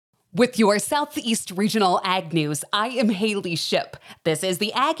With your Southeast Regional Ag News, I am Haley Ship. This is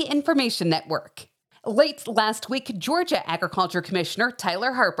the Ag Information Network. Late last week, Georgia Agriculture Commissioner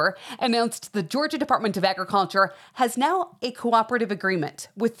Tyler Harper announced the Georgia Department of Agriculture has now a cooperative agreement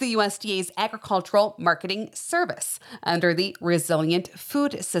with the USDA's Agricultural Marketing Service under the Resilient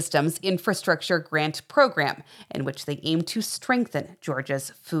Food Systems Infrastructure Grant Program, in which they aim to strengthen Georgia's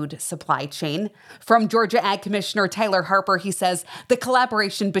food supply chain. From Georgia Ag Commissioner Tyler Harper, he says the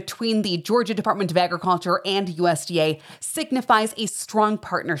collaboration between the Georgia Department of Agriculture and USDA signifies a strong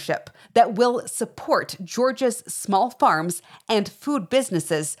partnership that will support Georgia's small farms and food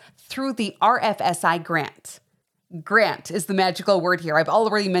businesses through the RFSI grant. Grant is the magical word here. I've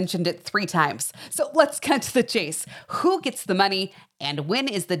already mentioned it 3 times. So let's cut to the chase. Who gets the money and when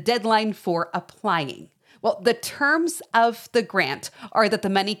is the deadline for applying? Well, the terms of the grant are that the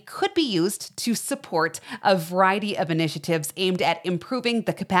money could be used to support a variety of initiatives aimed at improving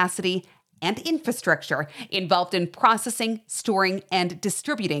the capacity and infrastructure involved in processing, storing, and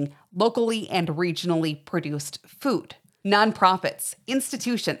distributing locally and regionally produced food. Nonprofits,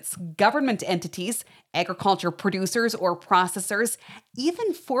 institutions, government entities, agriculture producers or processors,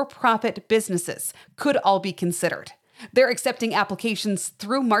 even for-profit businesses could all be considered. They're accepting applications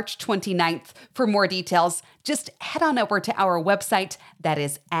through March 29th. For more details, just head on over to our website, that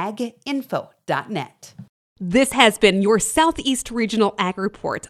is aginfo.net. This has been your Southeast Regional Ag Report